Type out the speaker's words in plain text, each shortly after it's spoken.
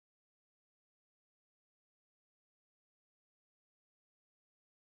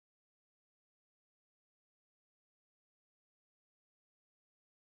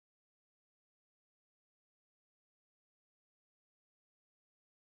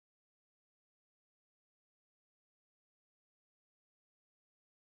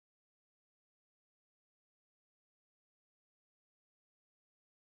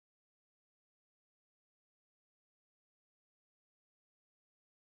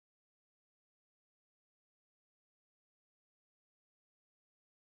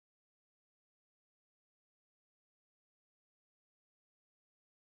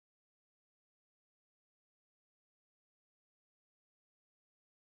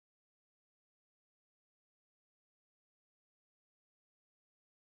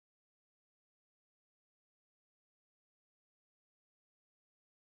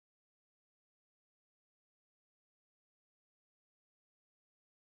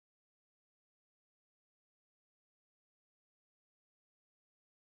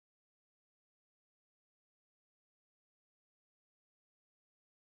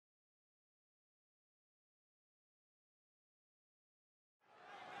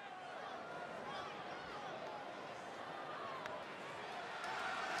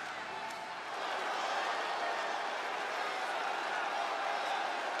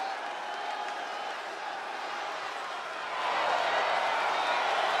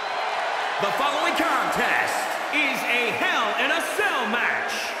The following contest is a Hell in a Cell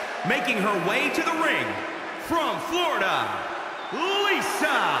match. Making her way to the ring from Florida,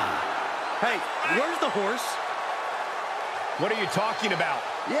 Lita. Hey, where's the horse? What are you talking about?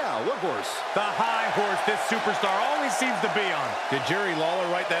 Yeah, what horse? The high horse this superstar always seems to be on. Did Jerry Lawler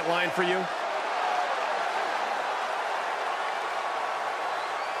write that line for you?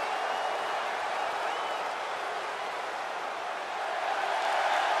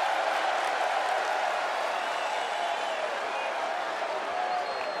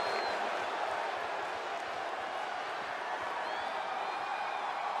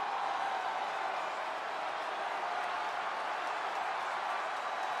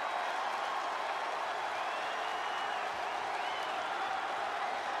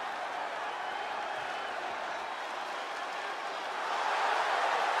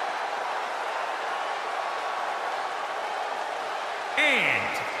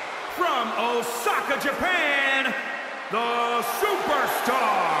 And from Osaka, Japan, the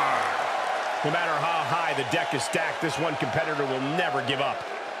superstar. No matter how high the deck is stacked, this one competitor will never give up.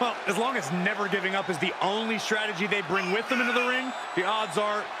 Well, as long as never giving up is the only strategy they bring with them into the ring, the odds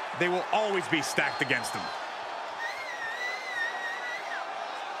are they will always be stacked against them.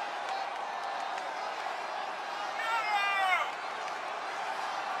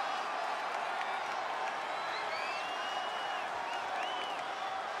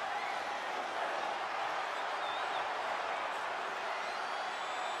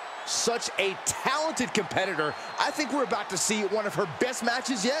 Such a talented competitor. I think we're about to see one of her best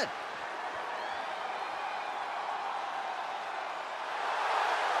matches yet.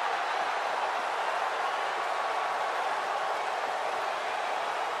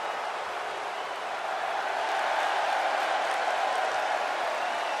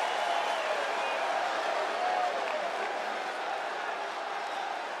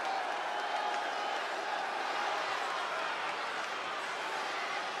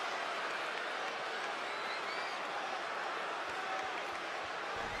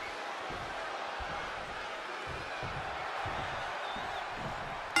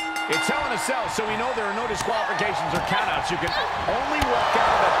 It's Hell in a Cell, so we know there are no disqualifications or countouts. You can only walk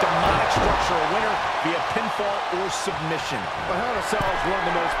out of that demonic structure a winner via pinfall or submission. But Hell in a Cell is one of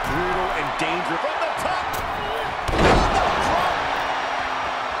the most brutal and dangerous. From the top!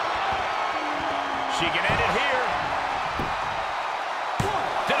 She can end it here.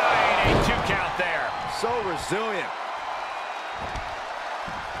 Denying a 2 count there. So resilient.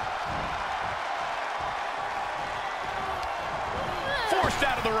 Forced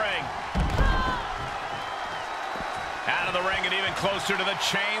out of the ring. Out of the ring and even closer to the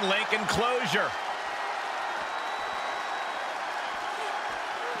chain link enclosure.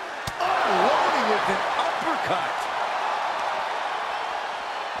 Loading with an uppercut.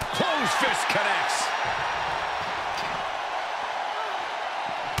 Closed fist connects.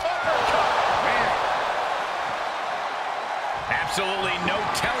 Uppercut. Man. Absolutely no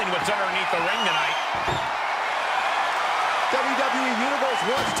telling what's underneath the ring tonight. WWE Universe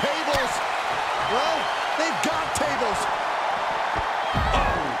wants tables. Well, they've got tables.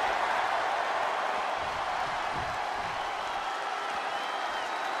 Oh.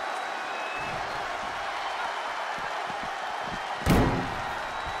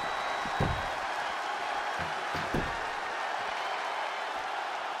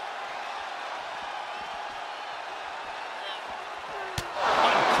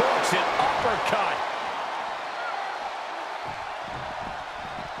 Uncorks it, uppercut.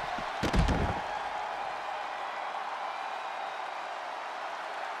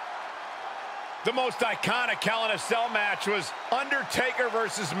 The most iconic Hell in a Cell match was Undertaker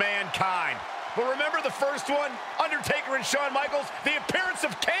versus Mankind. But remember the first one? Undertaker and Shawn Michaels, the appearance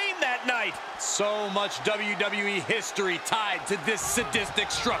of Kane that night. So much WWE history tied to this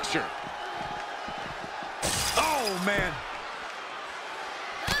sadistic structure. Oh, man.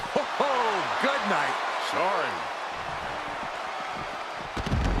 Oh, good night. Sorry.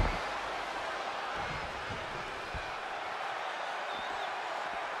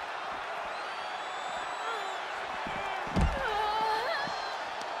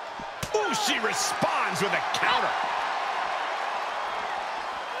 Ooh, she responds with a counter.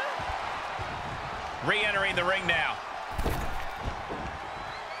 Re-entering the ring now.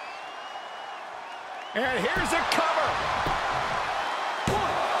 And here's a cover. 1,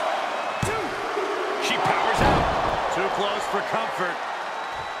 2. She powers out. Too close for comfort.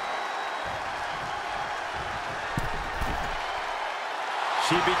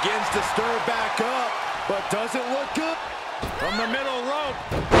 She begins to stir back up, but doesn't look good. From the middle rope,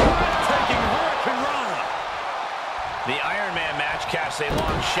 breathtaking Hurricane Rana. The Iron Man match match casts a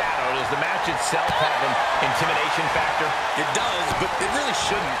long shadow. Does the match itself have an intimidation factor? It does, but it really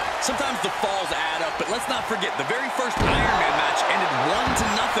shouldn't. Sometimes the falls add up, but let's not forget, the very first Iron Man match ended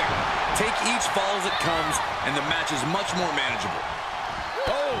 1-0. Take each fall as it comes, and the match is much more manageable.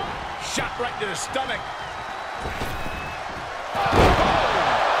 Oh, shot right to the stomach.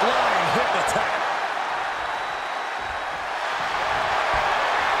 Flying hip attack.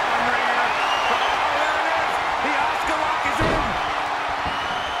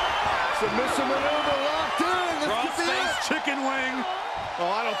 Submission maneuver locked in. This could be it. Chicken wing. Oh,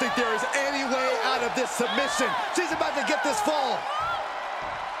 I don't think there is any way out of this submission. She's about to get this fall.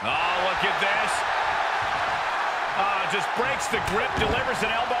 Oh, look at this. Just breaks the grip, delivers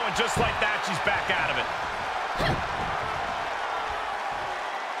an elbow, and just like that, she's back out of it.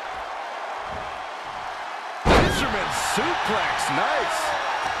 Fisherman suplex. Nice.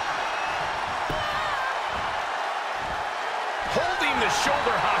 Holding the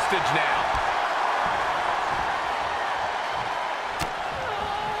shoulder hostage now.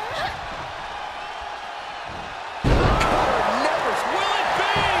 Will it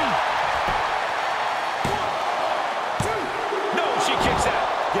be? 1, 2. No, she kicks out.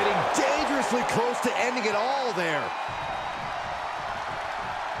 Getting dangerously close to ending it all there.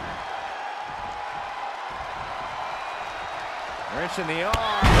 Wrench in the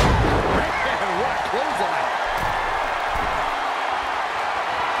arm. Man, what a clothesline.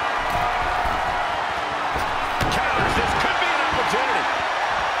 Counters. This could be an opportunity.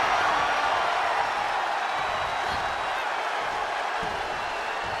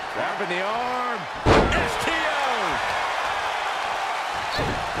 Wrapping the arm. STO.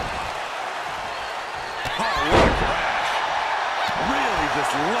 Oh, what a crash. Really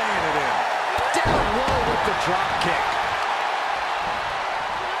just laying it in. Down low with the drop kick.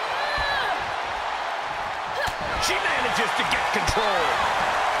 She manages to get control.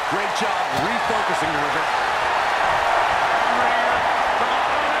 Great job refocusing the river.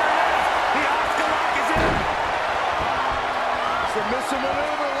 The Auska lock is in. Submission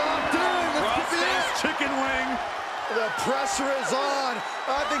maneuver locked in. This could be it. Chicken wing. The pressure is on.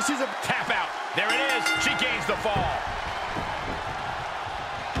 I think she's a... Tap out. There it is. She gains the fall.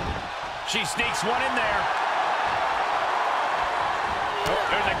 She sneaks one in there. Oh,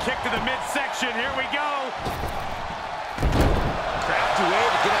 there's a kick to the midsection. Here we go. Crafty way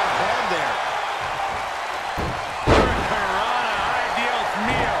to get out of harm there. Hurricanrana, ideal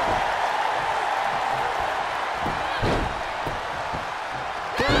meal.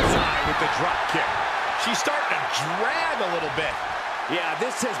 Bullseye with the drop kick. She's starting to drag a little bit. Yeah,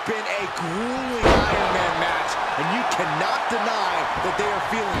 this has been a grueling Iron Man match, and you cannot deny that they are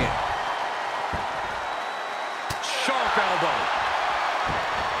feeling it. Sharp elbow.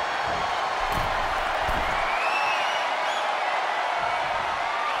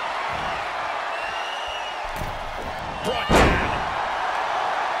 Brought down.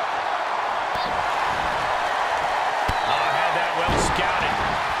 Oh, had that well scouted.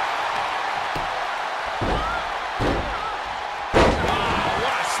 Oh,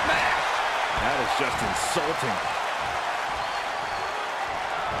 what a smash. That is just insulting.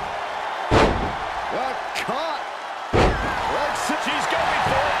 Well, caught. She's going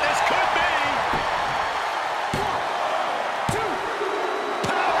for it. This could be. 1, 2.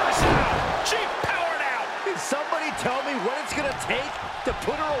 Powers out. She powered out. Can somebody tell me what it's going to take to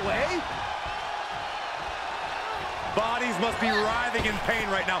put her away? Bodies must be writhing in pain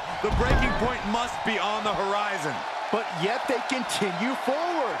right now. The breaking point must be on the horizon. But yet they continue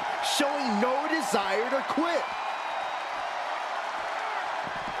forward, showing no desire to quit.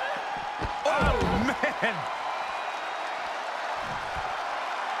 Oh, man.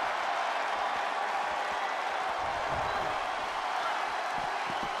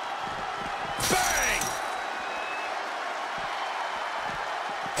 Bang.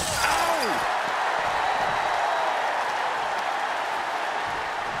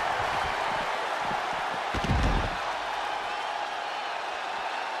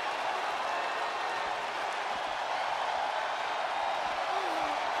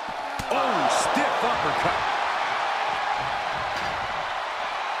 Oh, stiff uppercut.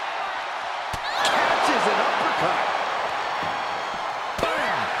 Catches an uppercut.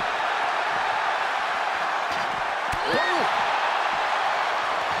 Bam! Oh!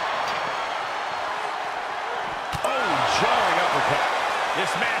 Oh, jarring uppercut.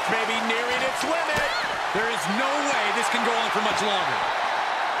 This match may be nearing its limit. There is no way this can go on for much longer.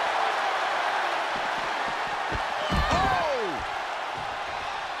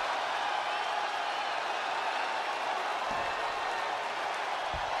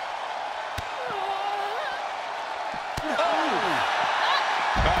 Oh!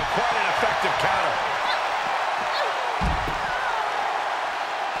 Oh, quite an effective counter.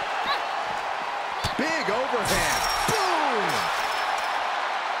 Big overhand. Boom!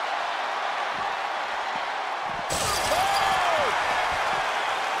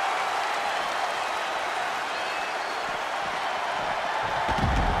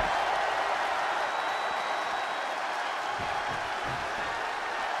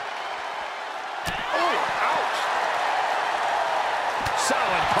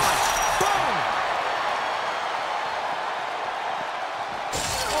 Solid punch. Boom!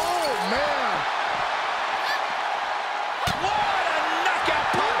 Oh, man! What a knockout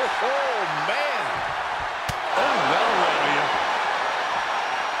punch. Oh, man. Oh, that'll rattle you.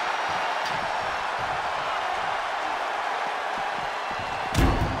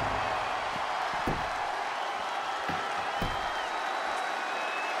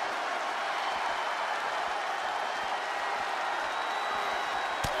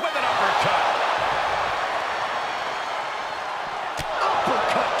 With an uppercut.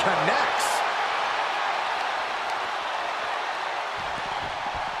 Uppercut connects.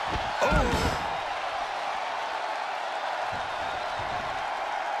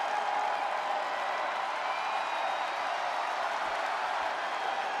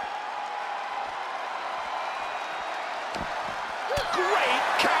 Great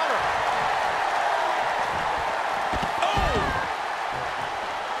counter. Oh!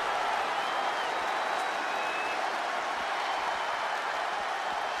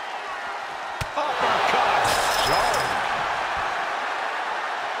 Uppercut. Jarring.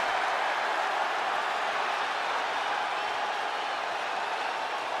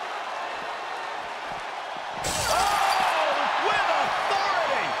 Oh! With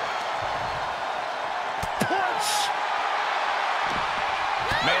authority. Punch.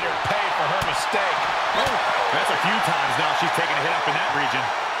 Made her pay for her mistake. Oh, that's a few times now she's taken a hit up in that region.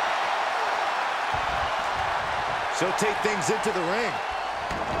 She'll take things into the ring.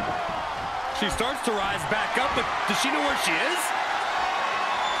 She starts to rise back up, but does she know where she is?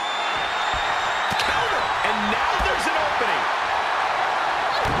 Counter. And now there's an opening.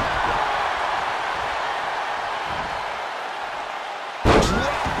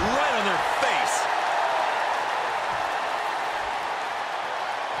 Drop right on their face.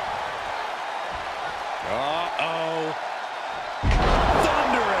 Uh-oh.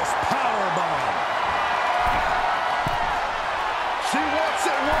 Thunderous powerbomb. She wants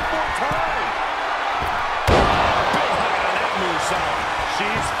it one more time. Big height on that moonsault.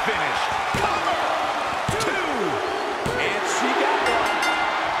 She's finished. Two. And she got one.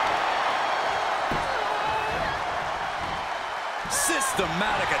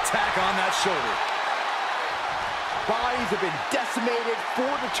 Systematic attack on that shoulder. Bodies have been decimated,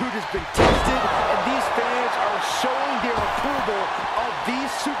 fortitude has been tested, and these fans are showing their approval of these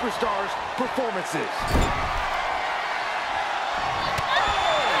superstars' performances.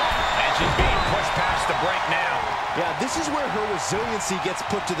 And she's being pushed past the break now. Yeah, this is where her resiliency gets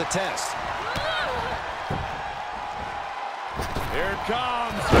put to the test. Here it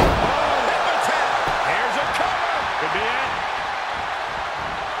comes. Hip attack. Here's a cover. Could be it.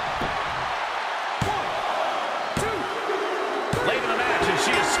 Late in the match, and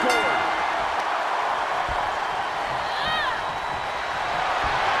she has scored.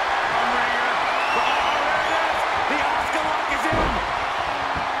 The Auska lock is in.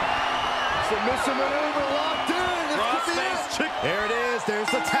 Submission maneuver locked in. This could be it. There it is. There's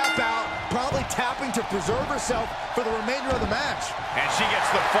the tap out. Probably tapping to preserve herself for the remainder of the match. And she gets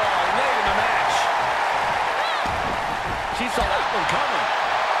the fall late in the match. She saw that one coming.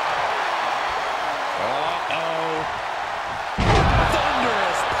 Uh-oh.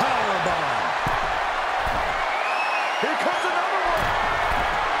 Thunderous powerbomb. Here comes another one.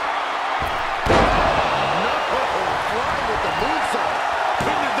 No, flying with the moonsault.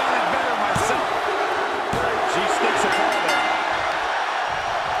 Couldn't have done it better myself. She sneaks a fall there.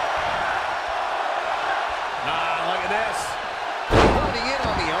 Look at this. Running in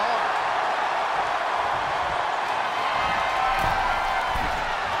on the arm.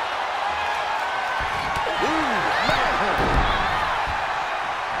 Ooh, man.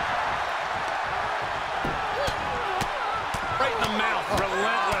 Right in the mouth.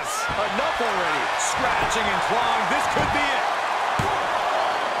 Relentless. Enough already. Scratching and clawing. This could be it.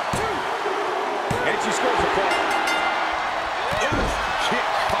 And she scores a fall. Kick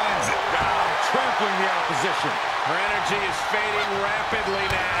finds it. Trampling the opposition. Her energy is fading rapidly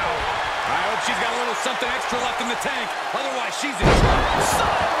now. I hope she's got a little something extra left in the tank. Otherwise, she's in trouble.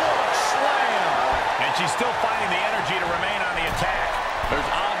 Sidewalk slam. And she's still finding the energy to remain on the attack.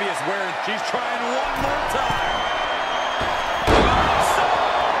 There's obvious wear. She's trying one more time. Sidewalk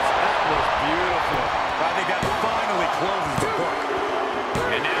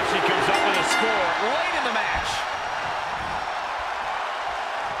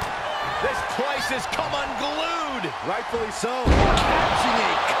has come unglued. Rightfully so. Catching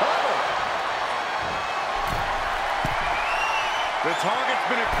a cover. The target's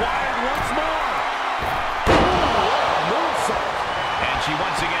been acquired once more. Moonsault. And she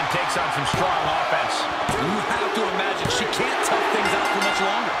once again takes on some strong offense. You have to imagine she can't tough things out for much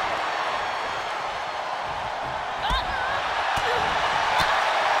longer.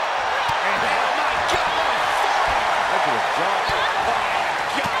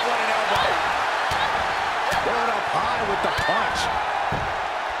 With the punch.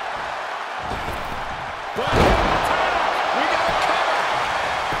 But we got a cover.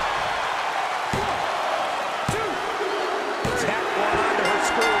 1, 2. Tap one onto her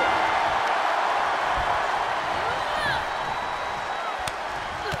score.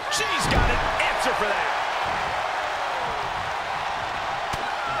 She's got an answer for that.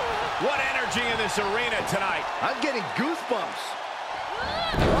 What energy in this arena tonight. I'm getting goosebumps.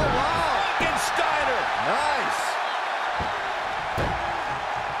 Oh, wow. Steiner. Nice.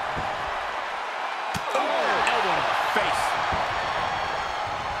 Elbow in the face.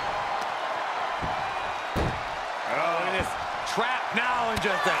 Oh, look at this. Trap now and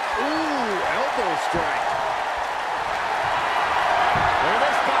just a... Ooh, elbow strike. Look at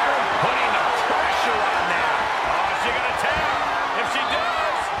this, Byron. Putting the pressure on now. Oh, is she going to tap? If she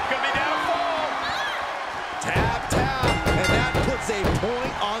does, going to be down a fall. Tap, tap. And that puts a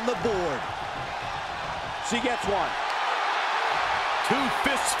point on the board. She gets one. 2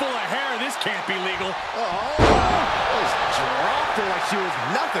 fists full of hair. This can't be legal. Oh, just dropped her like she was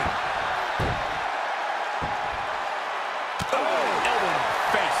nothing. Elbow in the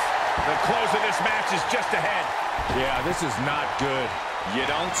face. The close of this match is just ahead. Yeah, this is not good. You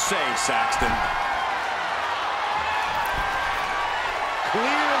don't say, Saxton.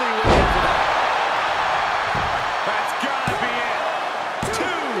 Clearly waiting for that. That's gotta be it. 2.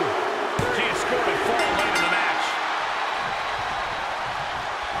 She has scored a fall late in the match.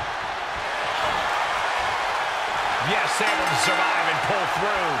 Yes, able to survive and pull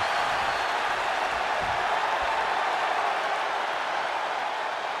through.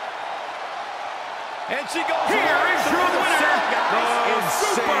 And she goes. Here is your winner, the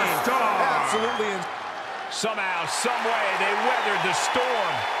Superstar. Absolutely. Somehow, some way, they weathered the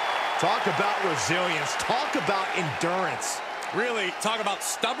storm. Talk about resilience. Talk about endurance. Really, talk about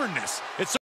stubbornness. It's